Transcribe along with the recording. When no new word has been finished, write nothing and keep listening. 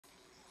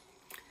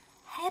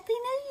Happy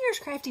New Year's,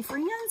 crafty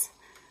friends.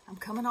 I'm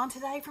coming on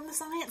today from the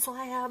science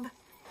lab.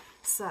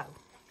 So,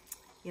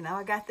 you know,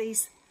 I got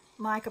these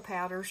mica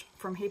powders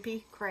from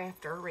Hippie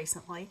Crafter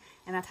recently,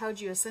 and I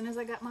told you as soon as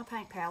I got my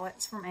paint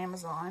palettes from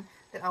Amazon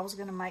that I was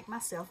going to make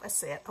myself a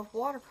set of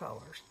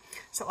watercolors.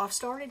 So I've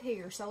started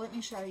here, so let me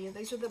show you.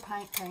 These are the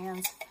paint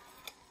pans.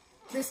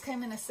 This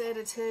came in a set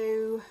of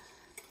 2,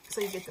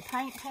 so you get the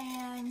paint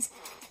pans,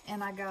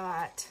 and I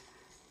got,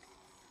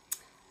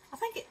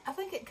 I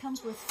think it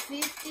comes with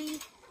 50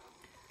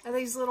 of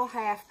these little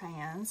half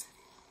pans.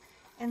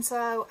 And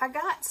so I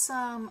got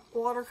some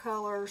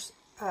watercolors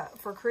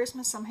for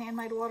Christmas, some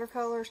handmade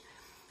watercolors,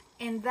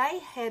 and they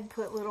had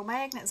put little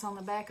magnets on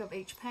the back of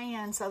each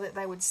pan so that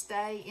they would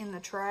stay in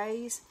the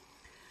trays.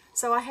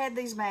 So I had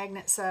these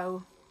magnets,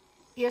 so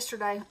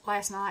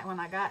last night when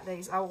I got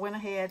these, I went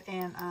ahead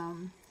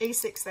and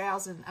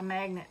E6000 a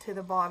magnet to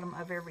the bottom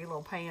of every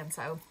little pan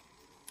so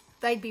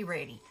they'd be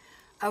ready.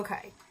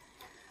 Okay,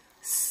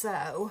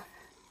 so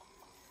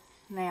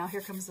now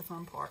here comes the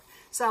fun part.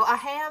 So I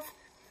have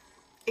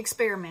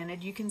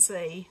experimented, you can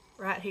see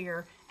right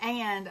here,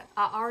 and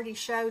I already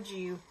showed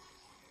you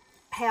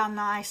how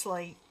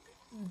nicely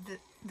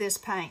this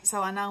paint,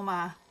 so I know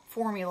my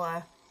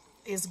formula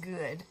is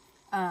good.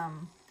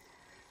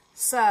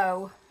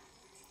 So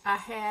I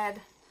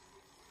had,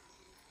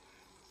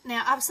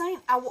 now I've seen,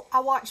 I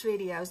watched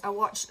videos, I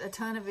watched a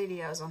ton of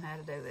videos on how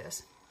to do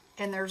this,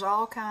 and there's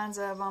all kinds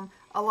of them.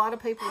 A lot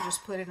of people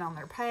just put it on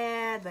their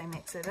pad, they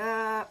mix it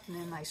up, and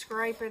then they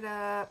scrape it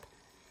up.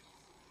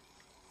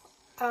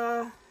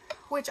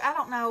 Which I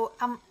don't know,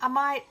 I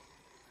might,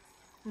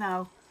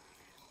 no,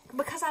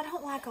 because I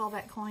don't like all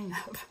that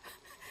cleanup.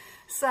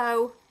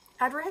 So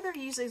I'd rather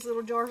use these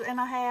little jars, and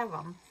I have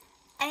them.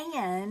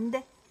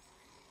 And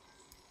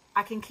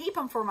I can keep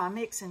them for my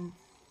mixing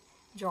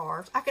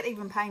jars. I could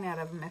even paint out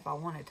of them if I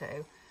wanted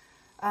to.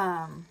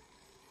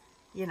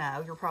 You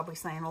know, you're probably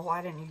saying, well,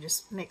 why didn't you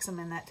just mix them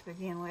in that to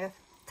begin with?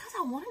 Because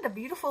I wanted a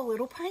beautiful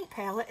little paint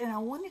palette, and I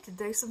wanted to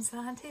do some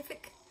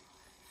scientific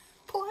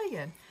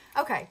playing.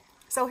 Okay,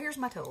 so here's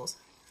my tools.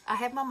 I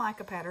have my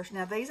mica powders.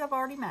 Now, these I've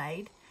already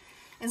made.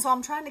 And so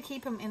I'm trying to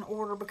keep them in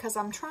order because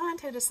I'm trying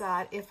to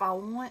decide if I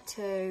want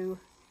to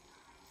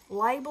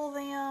label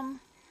them,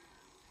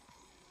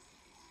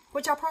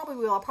 which I probably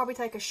will. I'll probably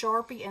take a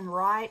Sharpie and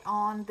write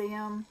on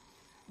them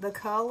the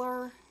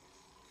color.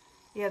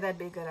 Yeah, that'd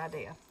be a good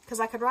idea. Because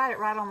I could write it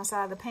right on the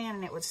side of the pan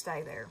and it would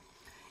stay there.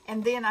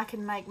 And then I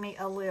can make me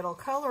a little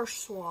color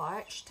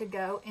swatch to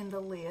go in the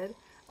lid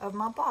of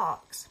my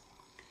box.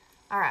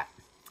 Alright,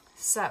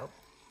 so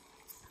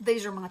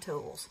these are my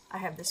tools. I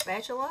have the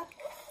spatula,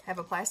 I have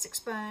a plastic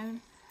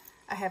spoon,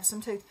 I have some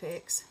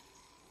toothpicks,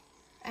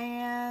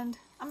 and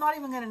I'm not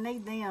even going to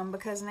need them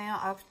because now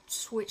I've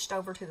switched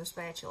over to the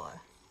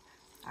spatula.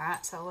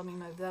 Alright, so let me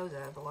move those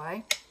out of the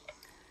way.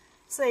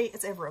 See,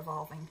 it's ever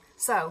evolving.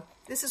 So,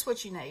 this is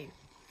what you need.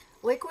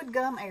 Liquid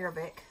gum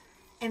arabic,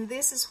 and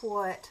this is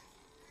what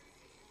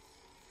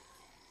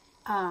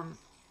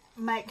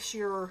makes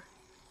your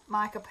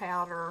mica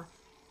powder,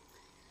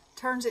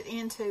 turns it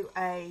into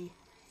a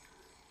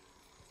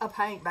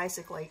paint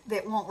basically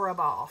that won't rub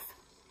off.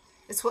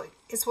 It's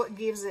what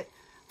gives it.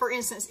 For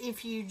instance,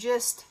 if you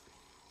just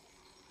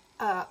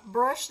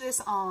brush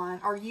this on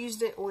or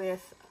used it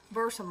with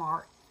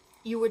Versamark,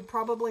 you would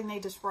probably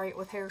need to spray it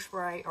with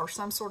hairspray or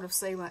some sort of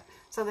sealant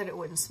so that it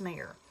wouldn't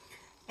smear.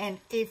 And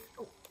if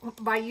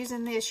by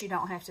using this, you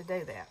don't have to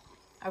do that.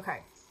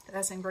 Okay,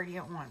 that's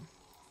ingredient 1.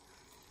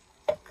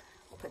 We'll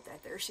put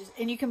that there.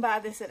 And you can buy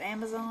this at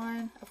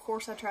Amazon. Of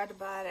course, I tried to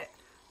buy it at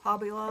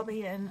Hobby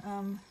Lobby and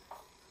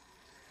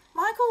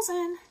Michael's,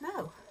 and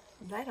no,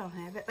 they don't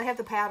have it. They have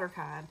the powder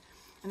kind.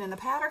 And then the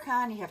powder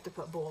kind, you have to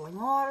put boiling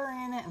water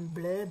in it and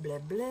blah, blah,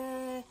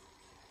 blah.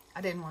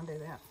 I didn't want to do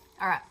that.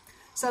 All right.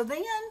 So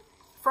then,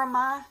 from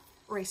my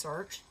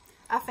research,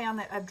 I found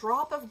that a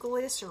drop of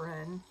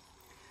glycerin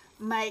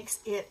makes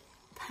it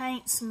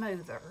paint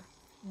smoother.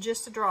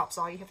 Just a drop's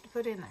all you have to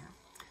put in there.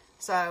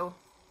 So,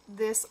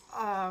 this,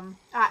 I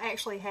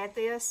actually had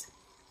this.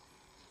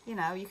 You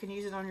know, you can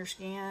use it on your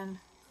skin.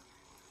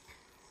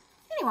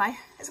 Anyway,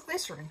 it's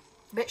glycerin,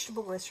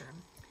 vegetable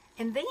glycerin.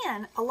 And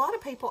then a lot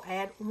of people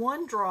add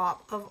 1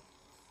 drop of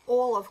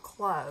oil of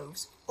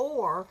cloves,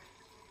 or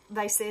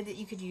they said that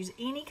you could use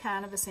any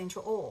kind of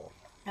essential oil.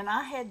 And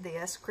I had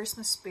this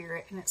Christmas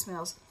Spirit, and it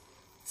smells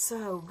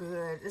so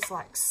good. It's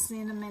like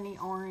cinnamony,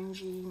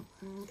 orangey.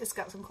 It's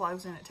got some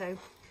cloves in it too.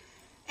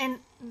 And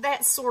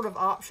that's sort of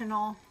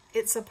optional.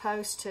 It's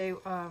supposed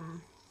to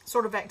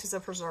sort of act as a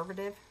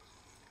preservative.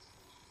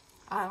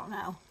 I don't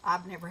know.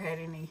 I've never had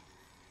any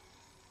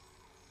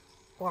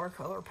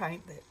watercolor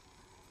paint that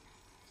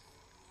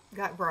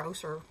got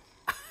gross or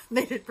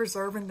needed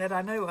preserving that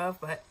I knew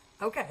of, but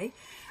okay.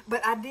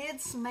 But I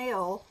did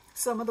smell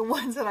some of the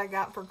ones that I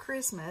got for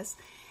Christmas,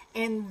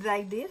 and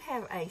they did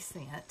have a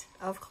scent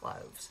of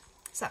cloves.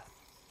 So,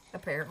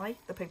 apparently,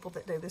 the people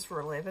that do this for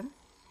a living,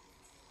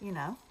 you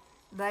know,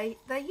 they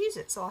use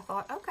it. So I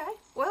thought, okay,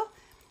 well,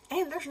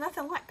 and there's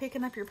nothing like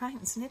picking up your paint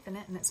and sniffing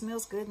it, and it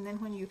smells good, and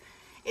then when you,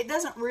 It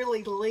doesn't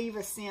really leave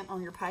a scent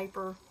on your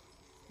paper,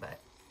 but,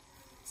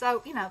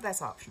 so, you know,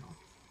 that's optional.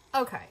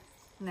 Okay,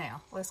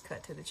 now, let's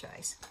cut to the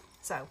chase.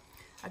 So,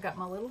 I got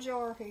my little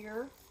jar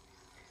here.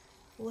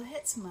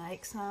 Let's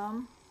make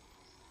some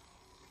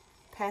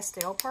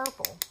pastel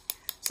purple.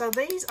 So,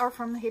 these are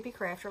from the Hippie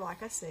Crafter,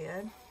 like I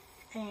said,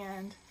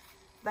 and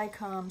they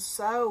come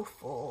so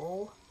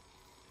full.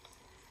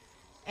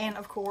 And,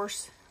 of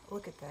course,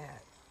 look at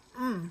that.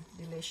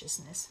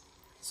 Deliciousness.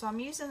 So, I'm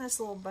using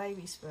this little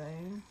baby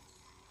spoon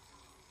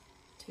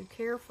to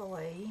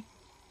carefully,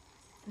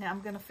 now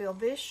I'm going to fill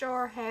this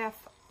jar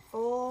half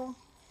full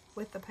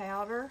with the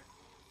powder,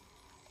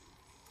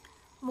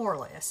 more or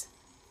less.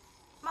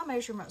 My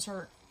measurements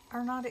are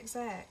not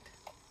exact.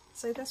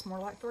 See, that's more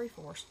like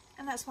 3/4,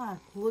 and that's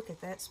fine. Look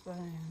at that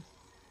spoon.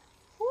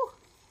 Woo!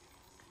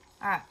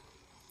 Alright.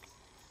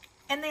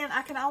 And then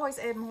I can always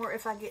add more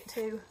if I get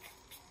too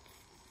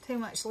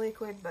much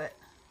liquid, but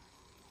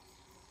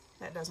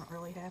that doesn't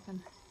really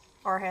happen.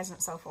 Or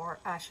hasn't so far,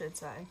 I should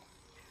say.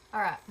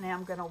 Alright, now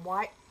I'm going to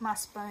wipe my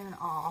spoon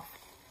off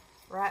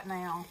right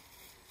now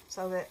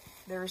so that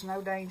there is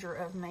no danger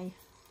of me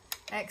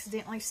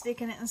accidentally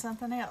sticking it in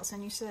something else.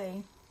 And you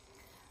see,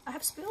 I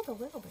have spilled a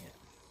little bit.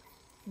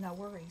 No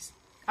worries.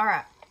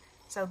 Alright,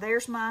 so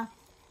there's my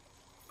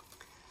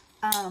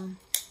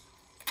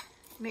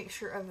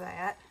mixture of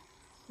that.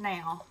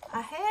 Now,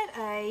 I had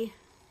a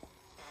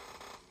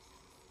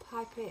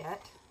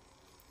pipette,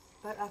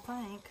 but I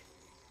think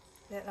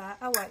that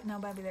oh wait, no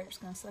baby, they're just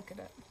going to suck it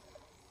up.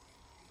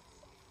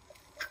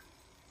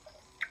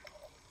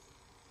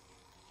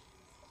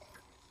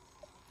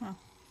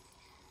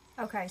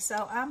 Okay,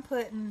 so I'm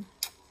putting,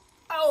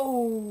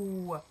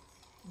 oh,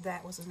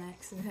 that was an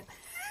accident.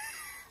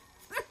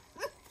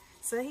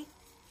 See?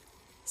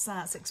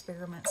 Science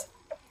experiments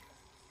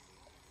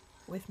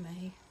with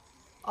me.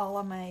 All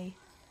I may,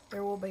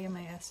 there will be a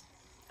mess.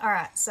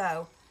 Alright,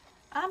 so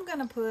I'm going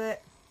to put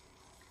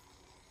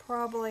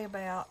probably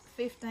about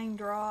 15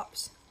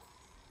 drops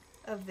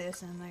of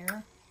this in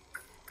there.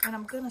 And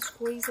I'm going to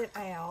squeeze it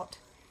out,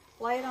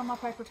 lay it on my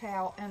paper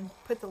towel, and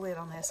put the lid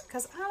on this.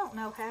 Because I don't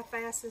know how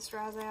fast this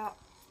dries out.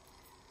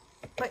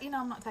 But, you know,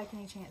 I'm not taking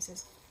any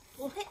chances.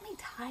 Well, let me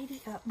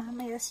tidy up my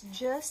mess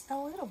just a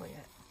little bit.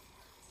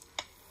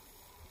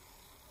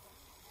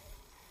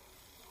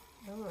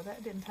 Oh,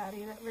 that didn't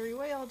tidy it up very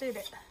well, did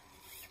it?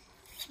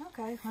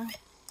 Okay, well,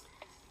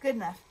 good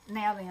enough.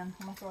 Now then,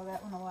 I'm going to throw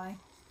that one away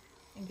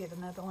and get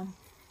another one.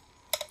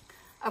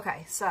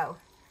 Okay, so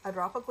a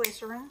drop of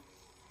glycerin.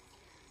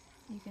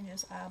 You can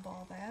just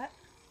eyeball that.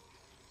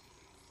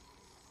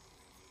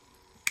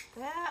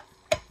 That.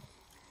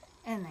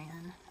 And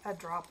then a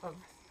drop of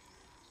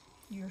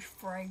your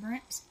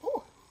fragrance.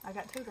 Oh, I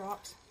got 2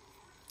 drops.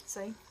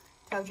 See?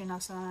 Told you no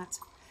science.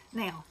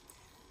 Now,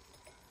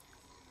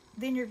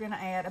 then you're going to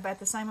add about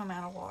the same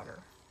amount of water.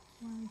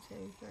 1, 2,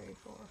 3,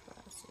 4,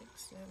 5, 6,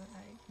 7,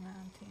 8, 9,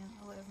 10,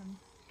 11,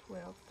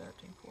 12,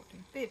 13,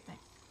 14, 15.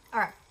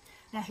 Alright,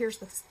 now here's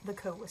the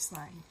coolest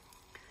thing.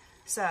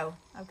 So,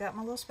 I've got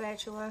my little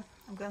spatula.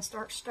 I'm going to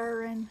start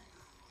stirring.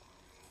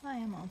 I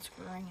am on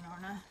screen,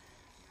 aren't I?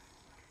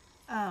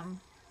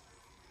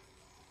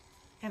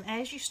 And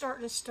as you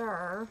start to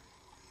stir,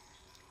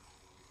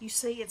 you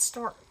see it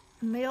start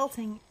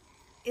melting.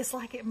 It's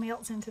like it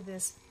melts into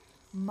this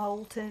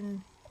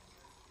molten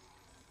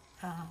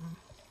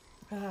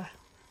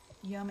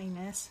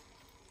yumminess.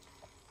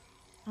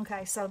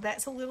 Okay, so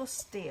that's a little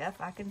stiff,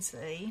 I can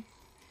see.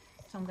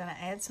 So I'm going to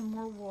add some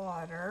more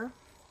water.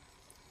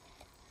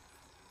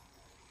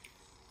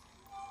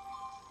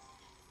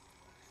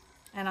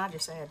 And I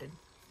just added,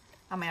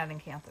 I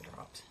didn't count the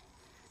drops.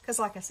 Because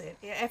like I said,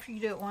 after you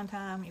do it one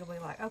time, you'll be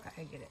like, okay,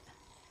 I get it.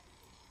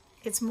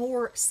 It's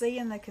more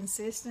seeing the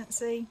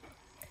consistency.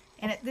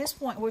 And at this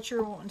point, what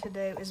you're wanting to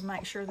do is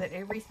make sure that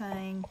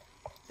everything,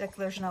 that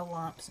there's no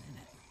lumps in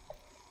it.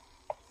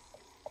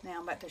 Now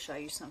I'm about to show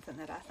you something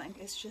that I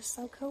think is just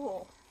so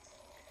cool.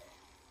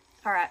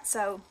 Alright,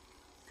 so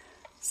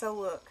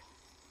look.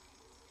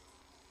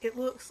 It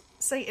looks,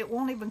 see, it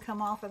won't even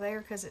come off of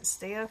there because it's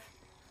stiff.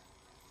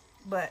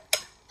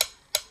 But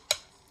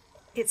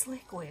it's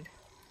liquid.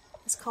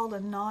 It's called a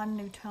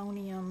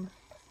non-Newtonian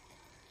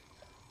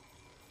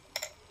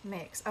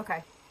mix.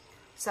 Okay,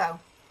 so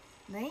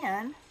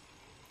then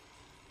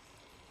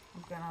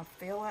I'm going to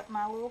fill up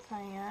my little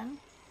pan.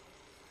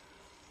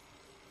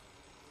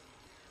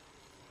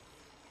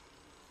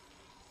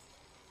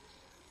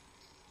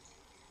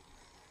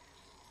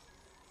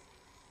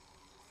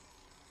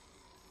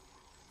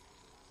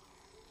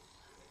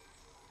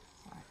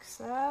 Like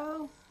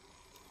so.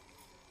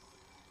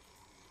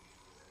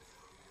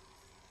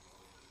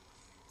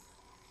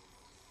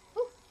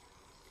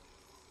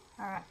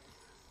 Alright,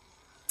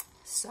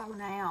 so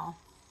now,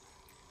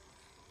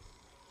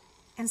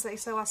 and see,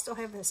 so I still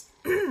have this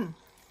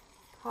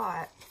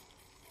pot,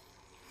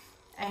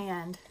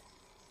 and,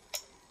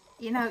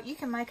 you know, you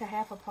can make a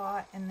half a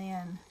pot and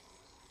then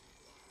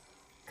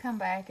come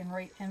back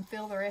and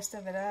fill the rest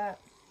of it up.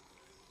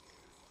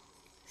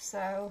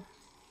 So,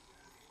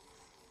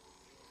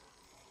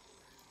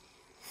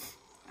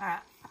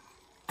 alright,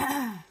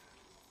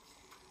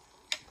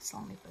 So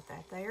let me put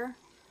that there.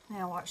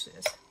 Now watch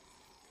this.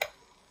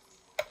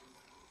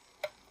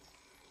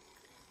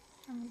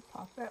 I'm going to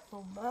pop that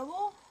little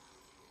bubble.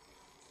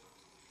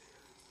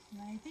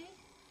 Maybe.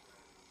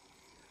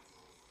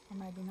 Or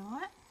maybe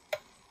not.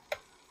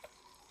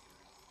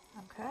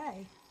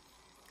 Okay.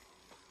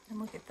 And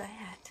look at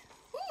that.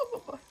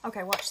 Ooh.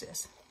 Okay, watch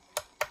this.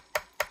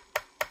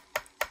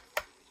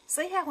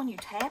 See how when you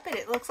tap it,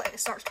 it looks like it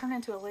starts turning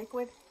into a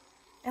liquid?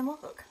 And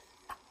look.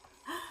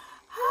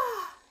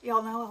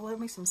 Y'all know I love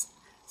me some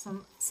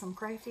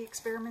crafty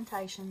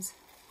experimentations.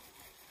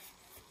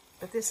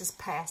 But this is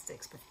past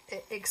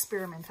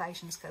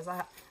experimentations because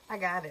I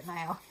got it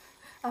now.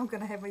 I'm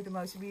going to have me the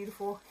most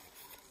beautiful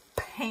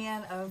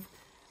pan of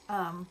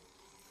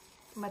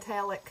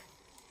metallic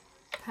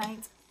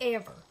paints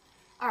ever.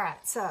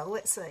 Alright, so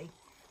let's see.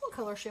 What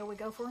color shall we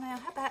go for now?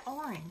 How about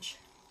orange?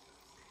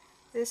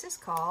 This is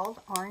called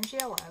orange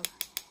yellow.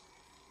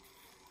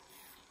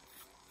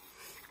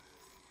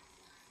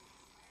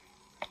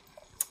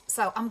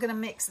 So I'm going to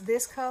mix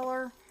this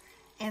color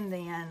and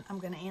then I'm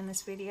going to end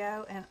this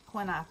video. And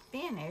when I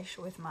finish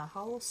with my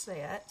whole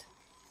set,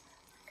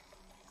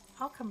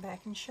 I'll come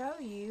back and show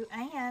you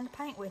and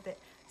paint with it.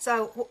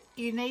 So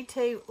you need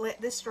to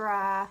let this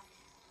dry,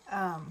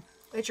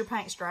 let your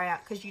paints dry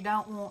out because you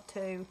don't want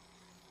to,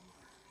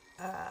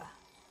 I'm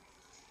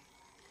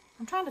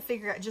trying to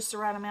figure out just the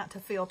right amount to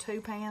fill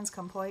 2 pans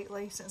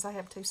completely since I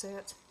have 2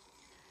 sets.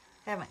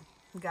 Haven't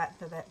gotten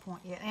to that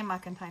point yet, and my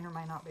container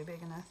may not be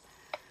big enough.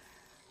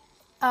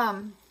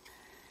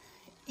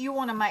 You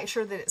want to make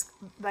sure that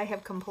they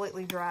have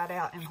completely dried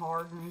out and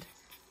hardened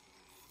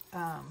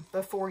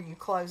before you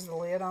close the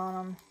lid on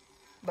them,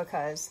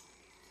 because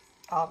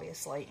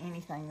obviously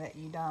anything that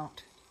you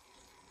don't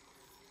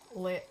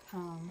let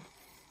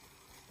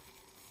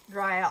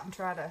dry out and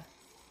try to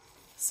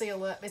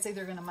seal up, it's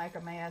either going to make a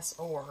mess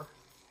or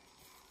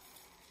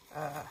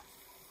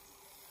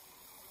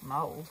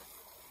mold.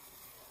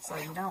 So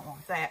you don't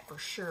want that for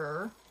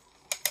sure.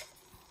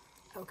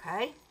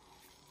 Okay.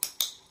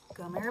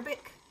 Gum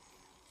Arabic.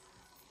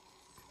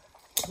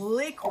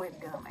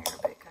 Liquid gum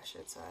Arabic, I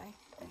should say.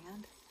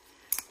 And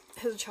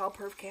it has a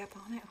child-proof cap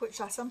on it, which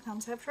I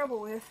sometimes have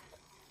trouble with.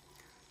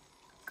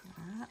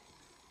 Alright.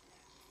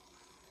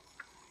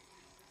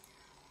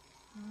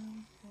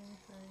 1, 2,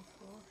 3,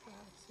 4, 5,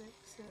 6,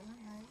 7, 8,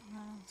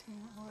 9, 10,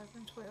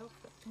 11, 12,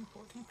 13,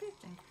 14,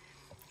 15.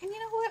 And you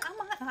know what? I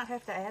might not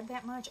have to add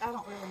that much. I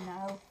don't really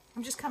know.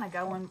 I'm just kind of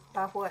going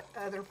by what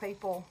other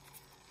people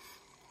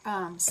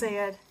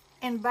said.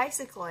 And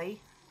basically,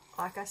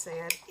 like I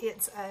said,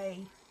 it's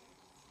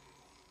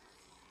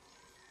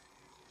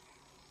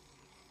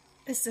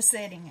the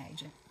setting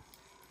agent.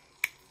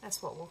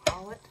 That's what we'll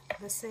call it,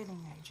 the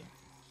setting agent.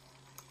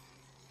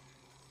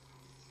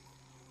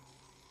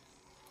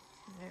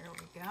 There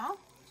we go.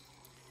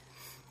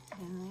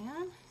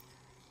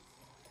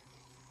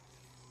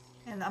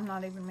 And I'm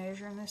not even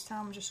measuring this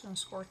time. I'm just going to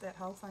squirt that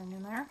whole thing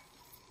in there.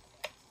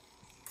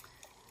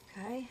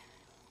 Okay.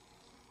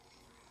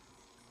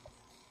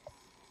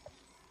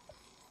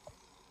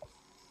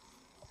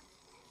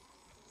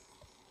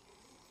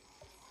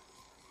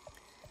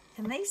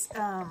 And these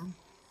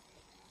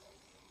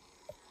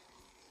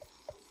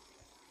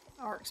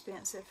are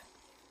expensive.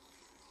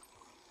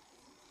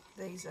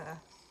 These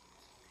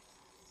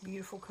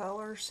beautiful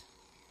colors.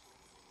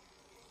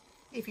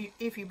 If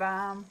you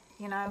buy them,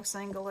 you know,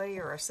 singly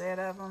or a set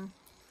of them,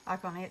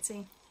 like on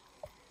Etsy.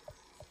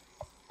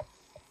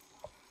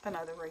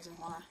 Another reason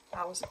why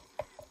I was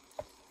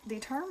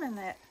determined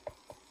that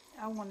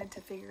I wanted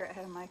to figure out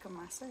how to make them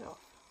myself.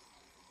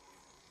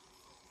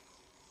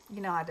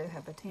 You know, I do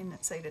have a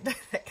tendency to do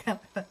that kind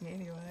of thing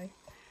anyway.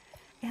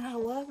 And I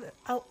love it.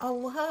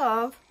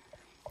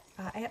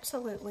 I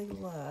absolutely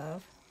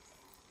love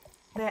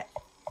that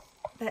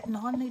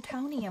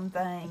non-Newtonian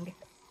thing.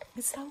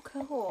 It's so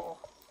cool.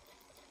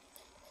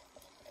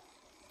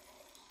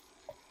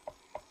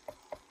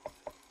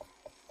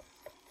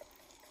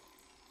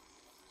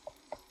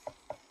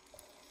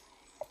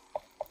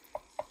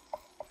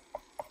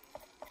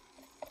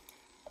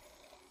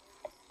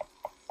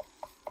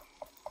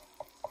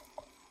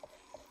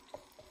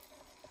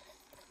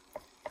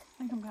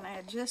 I think I'm going to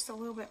add just a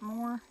little bit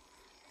more.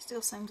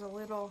 Still seems a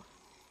little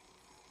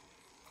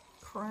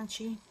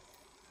crunchy.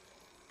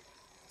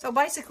 So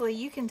basically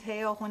you can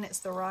tell when it's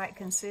the right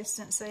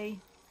consistency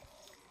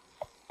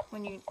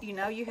when you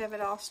know you have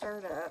it all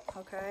stirred up,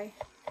 okay?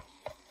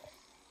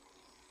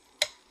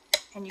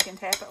 And you can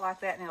tap it like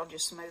that and it'll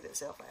just smooth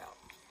itself out.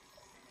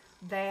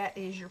 That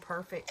is your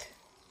perfect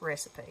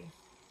recipe.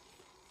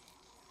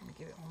 Let me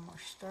give it one more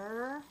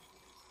stir.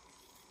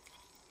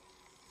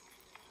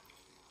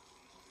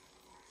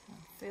 And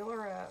fill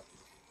her up.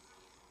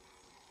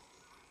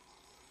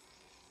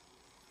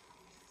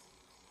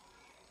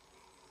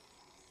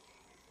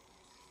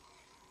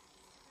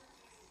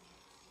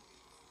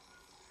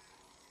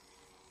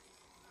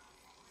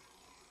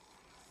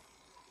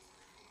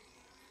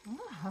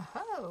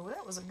 Oh,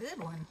 that was a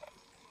good one.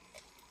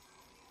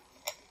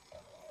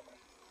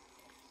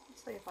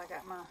 Let's see if I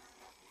got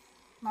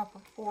my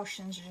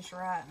proportions just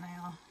right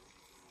now.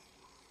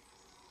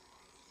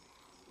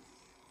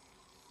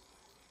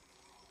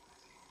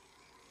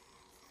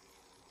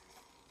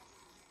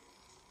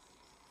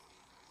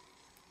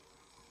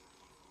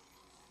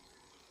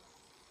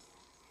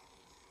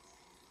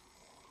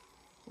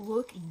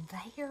 looky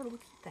there,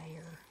 looky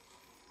there.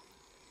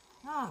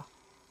 Oh,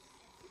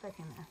 get back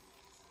in there.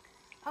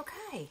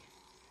 Okay,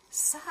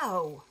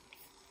 so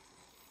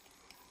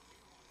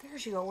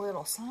there's your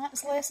little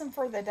science lesson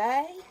for the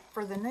day,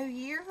 for the new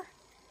year.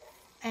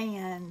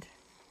 And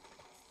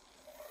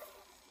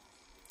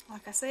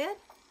like I said,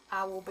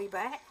 I will be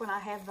back when I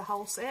have the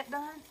whole set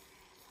done.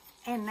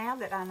 And now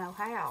that I know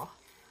how,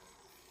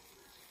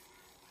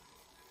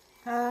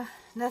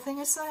 nothing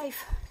is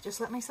safe. Just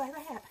let me say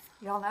that.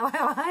 Y'all know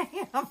how I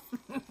am.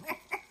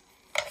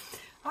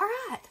 All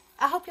right.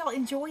 I hope y'all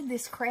enjoyed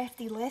this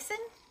crafty lesson.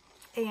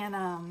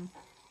 And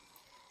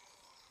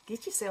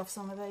get yourself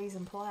some of these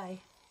and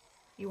play.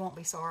 You won't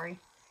be sorry.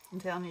 I'm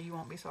telling you, you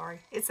won't be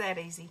sorry. It's that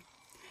easy.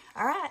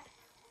 All right.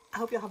 I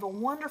hope y'all have a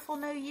wonderful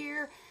new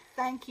year.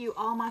 Thank you,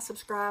 all my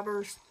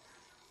subscribers,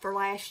 for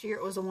last year.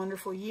 It was a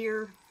wonderful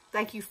year.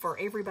 Thank you for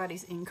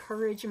everybody's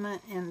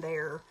encouragement and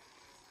their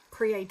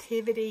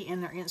creativity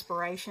and their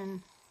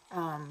inspiration.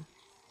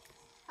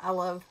 I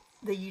love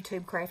the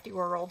YouTube crafty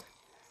world.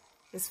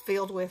 It's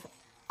filled with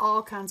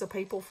all kinds of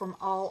people from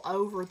all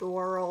over the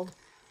world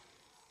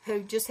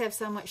who just have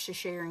so much to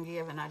share and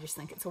give, and I just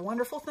think it's a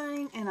wonderful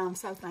thing, and I'm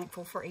so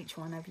thankful for each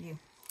one of you.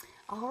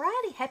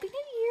 Alrighty, Happy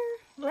New Year!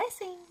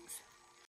 Blessings!